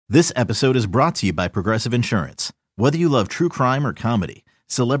This episode is brought to you by Progressive Insurance. Whether you love true crime or comedy,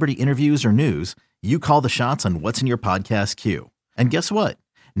 celebrity interviews or news, you call the shots on what's in your podcast queue. And guess what?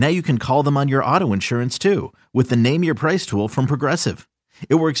 Now you can call them on your auto insurance too with the Name Your Price tool from Progressive.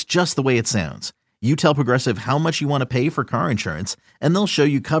 It works just the way it sounds. You tell Progressive how much you want to pay for car insurance, and they'll show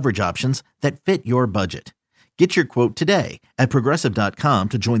you coverage options that fit your budget. Get your quote today at Progressive.com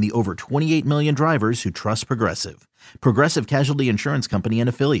to join the over 28 million drivers who trust Progressive. Progressive Casualty Insurance Company and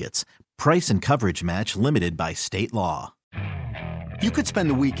Affiliates. Price and coverage match limited by state law. You could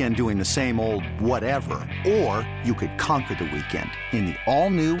spend the weekend doing the same old whatever, or you could conquer the weekend in the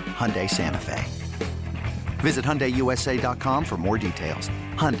all-new Hyundai Santa Fe. Visit HyundaiUSA.com for more details.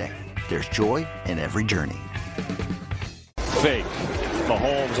 Hyundai, there's joy in every journey. Fake.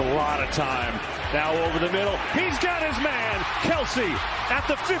 Mahomes a lot of time. Now over the middle. He's got his man. Kelsey at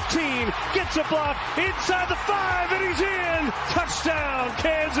the 15. Gets a block inside the 5, and he's in. Touchdown,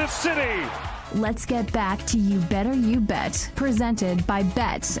 Kansas City. Let's get back to You Better You Bet, presented by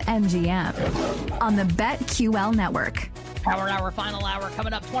BetMGM on the BetQL network. Power Hour, final hour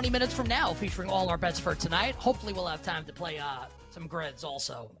coming up 20 minutes from now, featuring all our bets for tonight. Hopefully we'll have time to play some grids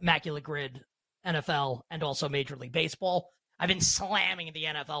also. Immaculate Grid, NFL, and also Major League Baseball. I've been slamming the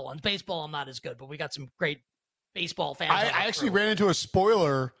NFL ones. Baseball, I'm not as good, but we got some great baseball fans. I actually ran into a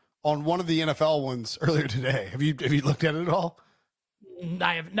spoiler on one of the NFL ones earlier today. Have you looked at it at all?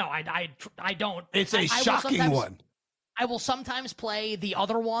 I don't. It's a shocking one. I will sometimes play the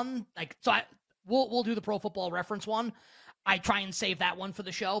other one. We'll do the Pro Football Reference one. I try and save that one for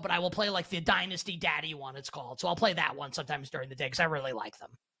the show, but I will play like the Dynasty Daddy one, it's called. So I'll play that one sometimes during the day because I really like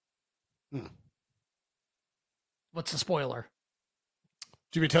them. What's the spoiler?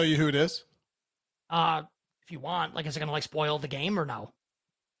 Do we tell you who it is? If you want. Is it going to spoil the game or no?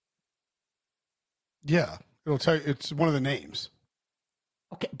 Yeah, it'll tell you. It's one of the names.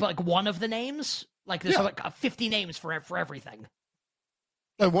 Okay, but one of the names? There's 50 names for everything.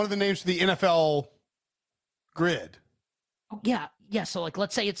 One of the names for the NFL grid. Oh, yeah. So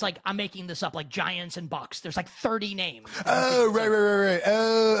let's say it's I'm making this up, Giants and Bucks. There's 30 names. Oh, right.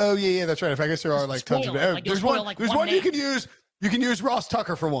 Oh, yeah, that's right. I guess there are tons of names. There's one you can use. You can use Ross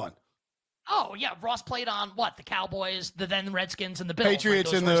Tucker for one. Oh, yeah. Ross played on what? The Cowboys, the then Redskins, and the Bills.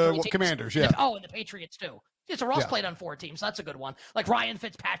 Patriots and the Commanders, yeah. And the Patriots, too. Yeah, so Ross played on 4 teams. So that's a good one. Ryan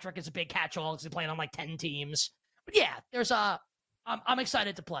Fitzpatrick is a big catch-all because he's playing on 10 teams. But yeah, there's I'm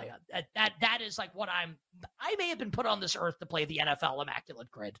excited to play. That is what I may have been put on this earth to play the NFL Immaculate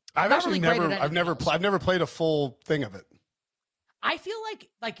Grid. I've never played a full thing of it. I feel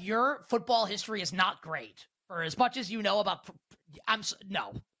like your football history is not great for as much as you know about.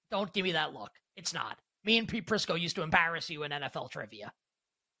 No, don't give me that look. It's not. Me and Pete Prisco used to embarrass you in NFL trivia.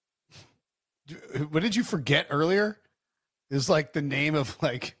 What did you forget earlier? Is the name of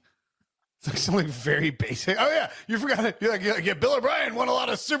it's something very basic. Oh yeah, you forgot it. You're yeah, Bill O'Brien won a lot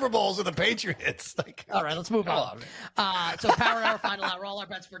of Super Bowls with the Patriots. All right, let's move on. So Power Hour, final hour, all our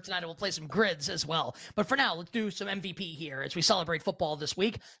bets for tonight, and we'll play some grids as well. But for now, let's do some MVP here as we celebrate football this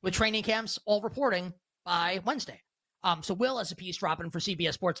week with training camps all reporting by Wednesday. So Will has a piece dropping for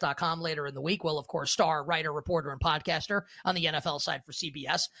CBSSports.com later in the week. Will, of course, star, writer, reporter, and podcaster on the NFL side for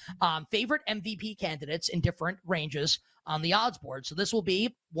CBS. Favorite MVP candidates in different ranges on the odds board. So this will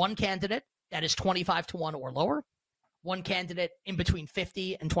be one candidate that is 25-1 or lower, one candidate in between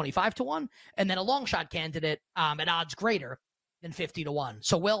 50 and 25-1, and then a long shot candidate at odds greater than 50-1.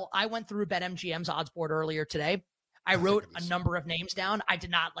 So Will, I went through BetMGM's odds board earlier today. I wrote a number of names down. I did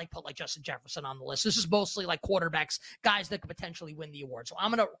not put Justin Jefferson on the list. This is mostly quarterbacks, guys that could potentially win the award. So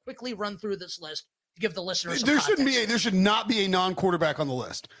I'm going to quickly run through this list to give the listeners some context. There should not be a non-quarterback on the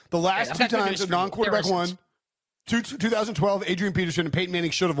list. The last two times a non-quarterback won, 2012, Adrian Peterson and Peyton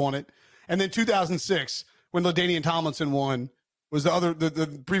Manning should have won it. And then 2006, when LaDainian Tomlinson won, was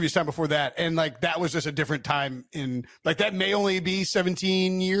the previous time before that. And that was just a different time in that may only be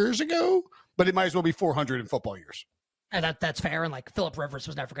 17 years ago, but it might as well be 400 in football years. And that's fair. And Phillip Rivers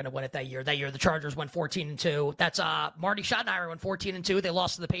was never going to win it that year. That year, the Chargers went 14-2. That's Marty Schottenheimer went 14-2. They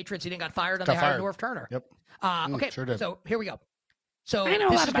lost to the Patriots. He didn't got fired, and they hired Norv Turner. Yep. Okay. Sure did. So here we go. So I know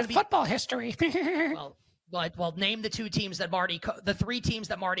a lot about football history. well, name the 3 teams that Marty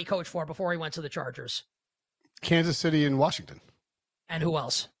coached for before he went to the Chargers. Kansas City and Washington. And who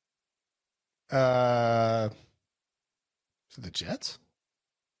else? The Jets?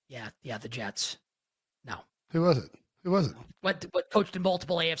 Yeah, the Jets. No. Who was it? What coached in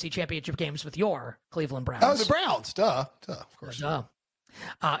multiple AFC Championship games with your Cleveland Browns? Oh, the Browns. Duh, of course.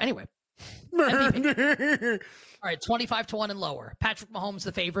 Anyway, All right, 25-1 and lower. Patrick Mahomes,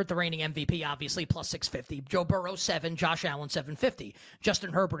 the favorite, the reigning MVP, obviously, plus 650. Joe Burrow, 7. Josh Allen, 750.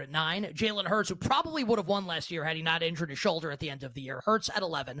 Justin Herbert at 9. Jalen Hurts, who probably would have won last year had he not injured his shoulder at the end of the year. Hurts at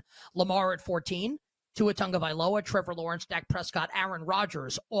 11. Lamar at 14. Tua Tagovailoa, Trevor Lawrence, Dak Prescott, Aaron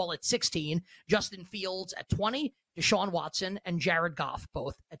Rodgers, all at 16. Justin Fields at 20. Deshaun Watson and Jared Goff,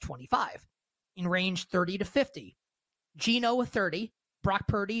 both at 25. In range 30 to 50. Geno, 30. Brock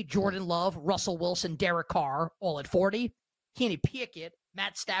Purdy, Jordan Love, Russell Wilson, Derek Carr, all at 40. Kenny Pickett,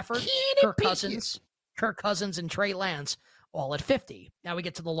 Matt Stafford, Kirk Cousins, and Trey Lance, all at 50. Now we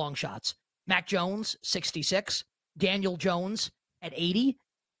get to the long shots. Mac Jones, 66. Daniel Jones at 80.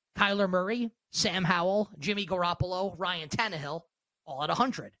 Kyler Murray, Sam Howell, Jimmy Garoppolo, Ryan Tannehill, all at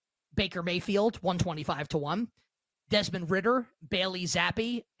 100. Baker Mayfield, 125-1. Desmond Ridder, Bailey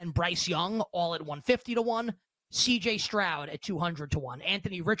Zappi, and Bryce Young, all at 150-1. CJ Stroud at 200-1.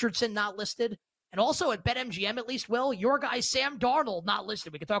 Anthony Richardson not listed. And also at BetMGM, at least, Will, your guy Sam Darnold not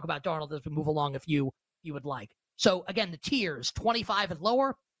listed. We can talk about Darnold as we move along if you would like. So, again, the tiers, 25 and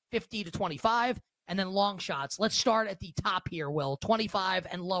lower, 50 to 25, and then long shots. Let's start at the top here, Will, 25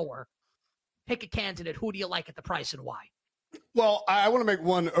 and lower. Pick a candidate. Who do you like at the price and why? Well, I want to make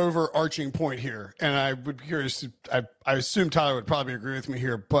one overarching point here, and I would be curious. I assume Tyler would probably agree with me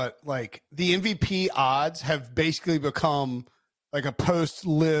here, but like the MVP odds have basically become like a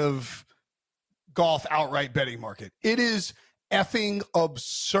post-live golf outright betting market. It is effing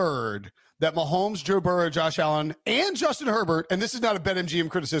absurd that Mahomes, Joe Burrow, Josh Allen, and Justin Herbert, and this is not a BetMGM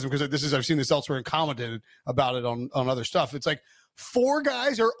criticism because I've seen this elsewhere and commented about it on other stuff. It's like 4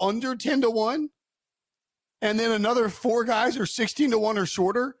 guys are under 10-1. And then another 4 guys are 16-1 or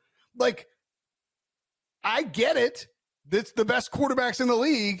shorter. Like, I get it. It's the best quarterbacks in the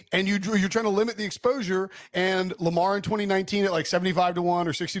league, and you're trying to limit the exposure. And Lamar in 2019 at like 75-1 or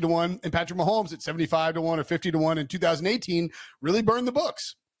 60-1, and Patrick Mahomes at 75-1 or 50-1 in 2018 really burned the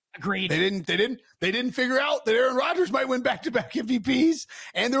books. Agreed. They didn't figure out that Aaron Rodgers might win back-to-back MVPs,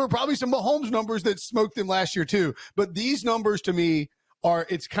 and there were probably some Mahomes numbers that smoked them last year too. But these numbers to me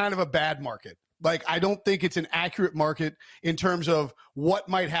it's kind of a bad market. Like, I don't think it's an accurate market in terms of what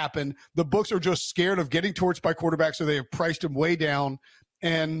might happen. The books are just scared of getting torched by quarterbacks, so they have priced them way down.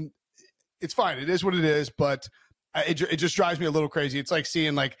 And it's fine. It is what it is, but it just drives me a little crazy. It's like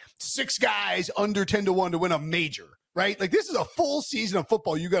seeing like 6 guys under 10-1 to win a major, right? Like, this is a full season of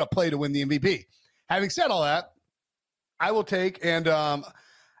football you got to play to win the MVP. Having said all that, I will take, and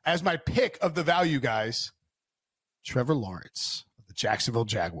as my pick of the value guys, Trevor Lawrence. Jacksonville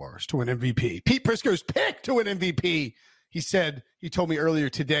Jaguars to win MVP. Pete Prisco's pick to win MVP. He told me earlier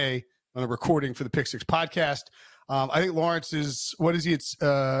today on a recording for the Pick Six podcast. I think Lawrence is, what is he at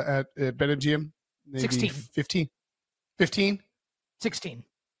BetMGM? Maybe 16. 15? 15? 16.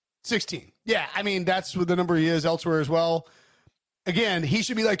 16. Yeah, I mean, that's what the number he is elsewhere as well. Again, he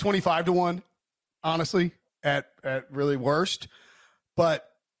should be like 25-1, honestly, at really worst. But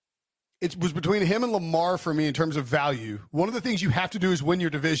it was between him and Lamar for me in terms of value. One of the things you have to do is win your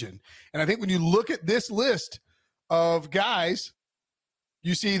division. And I think when you look at this list of guys,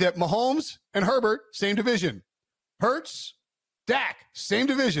 you see that Mahomes and Herbert, same division. Hurts, Dak, same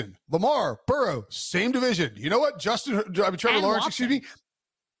division. Lamar, Burrow, same division. You know what? Trevor Lawrence, Watson. excuse me.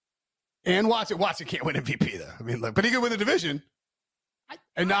 And Watson. Watson can't win MVP, though. I mean, but he could win the division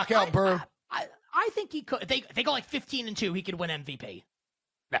and knock out Burrow. I think he could. If they go like 15-2, he could win MVP.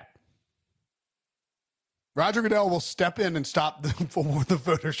 Yeah. Roger Goodell will step in and stop the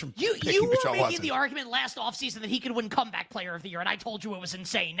voters from You picking were Deshaun making Watson. the argument last offseason that he could win comeback player of the year, and I told you it was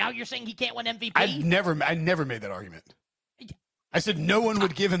insane. Now you're saying he can't win MVP? I never made that argument. I said no one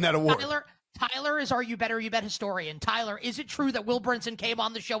would give him that award. Tyler is our You Bet historian. Tyler, is it true that Will Brinson came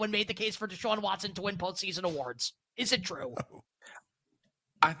on the show and made the case for Deshaun Watson to win postseason awards? Is it true?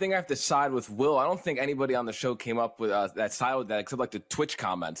 I think I have to side with Will. I don't think anybody on the show came up with that side with that except like the Twitch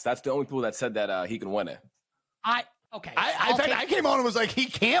comments. That's the only people that said that he can win it. I came on and was like, he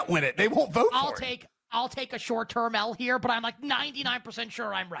can't win it. They won't vote for it. I'll take a short-term L here, but I'm like 99%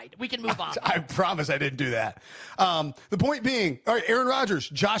 sure I'm right. We can move on. I promise I didn't do that. The point being, all right, Aaron Rodgers,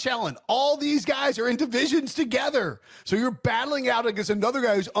 Josh Allen, all these guys are in divisions together. So you're battling out against another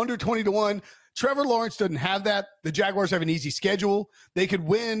guy who's under 20-1. Trevor Lawrence doesn't have that. The Jaguars have an easy schedule. They could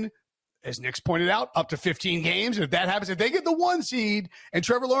win, as Nick's pointed out, up to 15 games. And if that happens, if they get the 1 seed and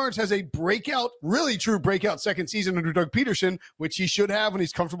Trevor Lawrence has a breakout, really true breakout second season under Doug Peterson, which he should have when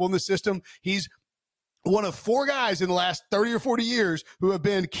he's comfortable in the system, he's one of 4 guys in the last 30 or 40 years who have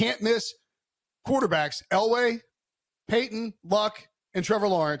been can't-miss quarterbacks, Elway, Peyton, Luck, and Trevor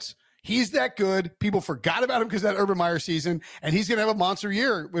Lawrence. He's that good. People forgot about him because of that Urban Meyer season, and he's going to have a monster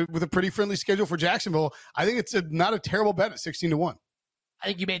year with a pretty friendly schedule for Jacksonville. I think it's not a terrible bet at 16-1. I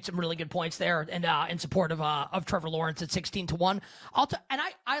think you made some really good points there, and in support of Trevor Lawrence at 16-1.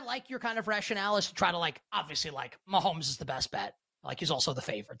 I like your kind of rationale is to try to obviously Mahomes is the best bet. He's also the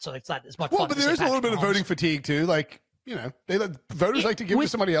favorite, so it's not as much fun. Well, but there's a little bit of voting fatigue too. Voters like to give it to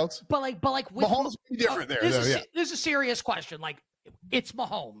somebody else. But Mahomes would be different there. This is a serious question. It's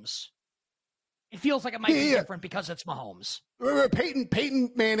Mahomes. It feels like it might be different because it's Mahomes.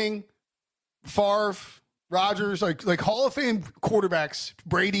 Peyton Manning, Favre, Rodgers, like Hall of Fame quarterbacks,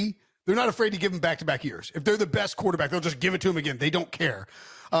 Brady, they're not afraid to give him back-to-back years. If they're the best quarterback, they'll just give it to him again. They don't care.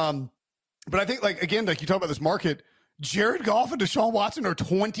 But I think, you talk about this market, Jared Goff and Deshaun Watson are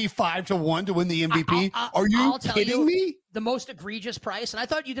 25-1 to win the MVP. Are you kidding me? The most egregious price, and I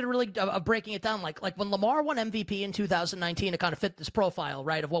thought you did really breaking it down. Like when Lamar won MVP in 2019, it kind of fit this profile,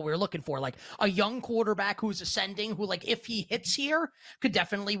 right, of what we were looking for. A young quarterback who's ascending, who if he hits here, could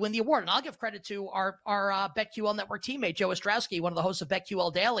definitely win the award. And I'll give credit to our BetQL Network teammate Joe Ostrowski, one of the hosts of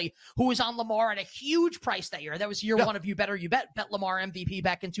BetQL Daily, who was on Lamar at a huge price that year. That was year one of You Better You Bet Lamar MVP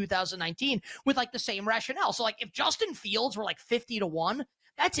back in 2019 with the same rationale. So if Justin Fields were 50-1,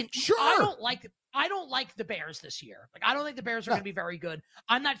 that's sure. I don't like the Bears this year. I don't think the Bears are going to be very good.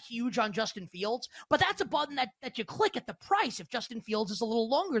 I'm not huge on Justin Fields, but that's a button that you click at the price if Justin Fields is a little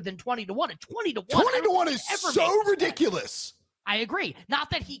longer than 20-1. And 20-1, 20-1 is so ridiculous. I agree. Not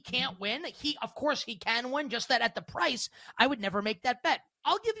that he can't win. Of course he can win, just that at the price, I would never make that bet.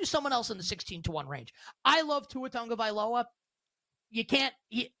 I'll give you someone else in the 16-1 range. I love Tua Tagovailoa. You can't.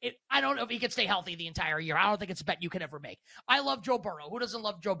 I don't know if he can stay healthy the entire year. I don't think it's a bet you can ever make. I love Joe Burrow. Who doesn't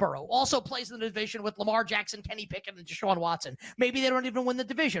love Joe Burrow? Also plays in the division with Lamar Jackson, Kenny Pickett, and Deshaun Watson. Maybe they don't even win the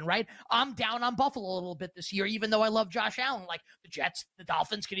division, right? I'm down on Buffalo a little bit this year, even though I love Josh Allen. The Jets, the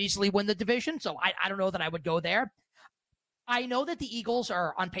Dolphins could easily win the division, so I don't know that I would go there. I know that the Eagles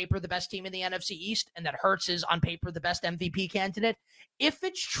are on paper the best team in the NFC East, and that Hurts is on paper the best MVP candidate. If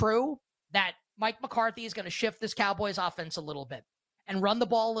it's true that Mike McCarthy is going to shift this Cowboys offense a little bit and run the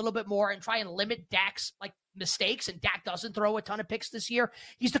ball a little bit more and try and limit Dak's mistakes, and Dak doesn't throw a ton of picks this year,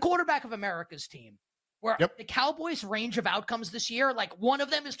 he's the quarterback of America's team. Where the Cowboys' range of outcomes this year, one of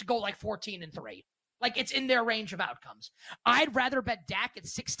them is to go 14-3. It's in their range of outcomes. I'd rather bet Dak at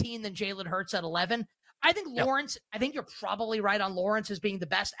 16 than Jalen Hurts at 11. I think Lawrence, I think you're probably right on Lawrence as being the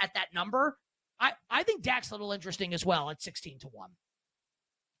best at that number. I think Dak's a little interesting as well at 16-1.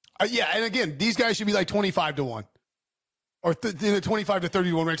 And again, these guys should be 25-1. Or in the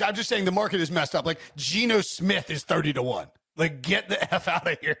 25-31 range. I'm just saying the market is messed up. Geno Smith is 30-1. Get the F out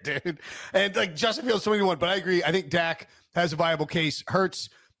of here, dude. And Justin Fields 20-1. But I agree. I think Dak has a viable case. Hurts,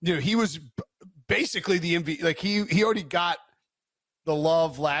 he was basically the MVP. He already got the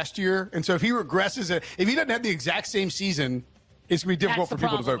love last year. And so if he regresses, if he doesn't have the exact same season, it's going to be difficult for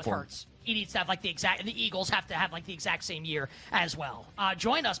people to vote for him. He needs to have and the Eagles have to have the exact same year as well.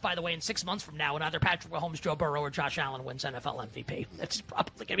 Join us, by the way, in 6 months from now when either Patrick Mahomes, Joe Burrow, or Josh Allen wins NFL MVP. It's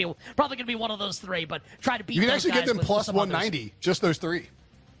probably going to be one of those three, but try to beat those guys. You can actually get them plus 190, just those three.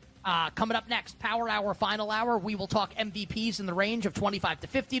 Coming up next, Power Hour, Final Hour, we will talk MVPs in the range of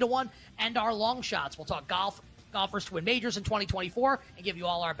 25-50-1 and our long shots. We'll talk golfers to win majors in 2024 and give you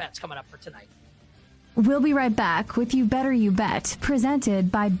all our bets coming up for tonight. We'll be right back with You Better You Bet,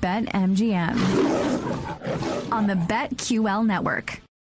 presented by BetMGM on the BetQL Network.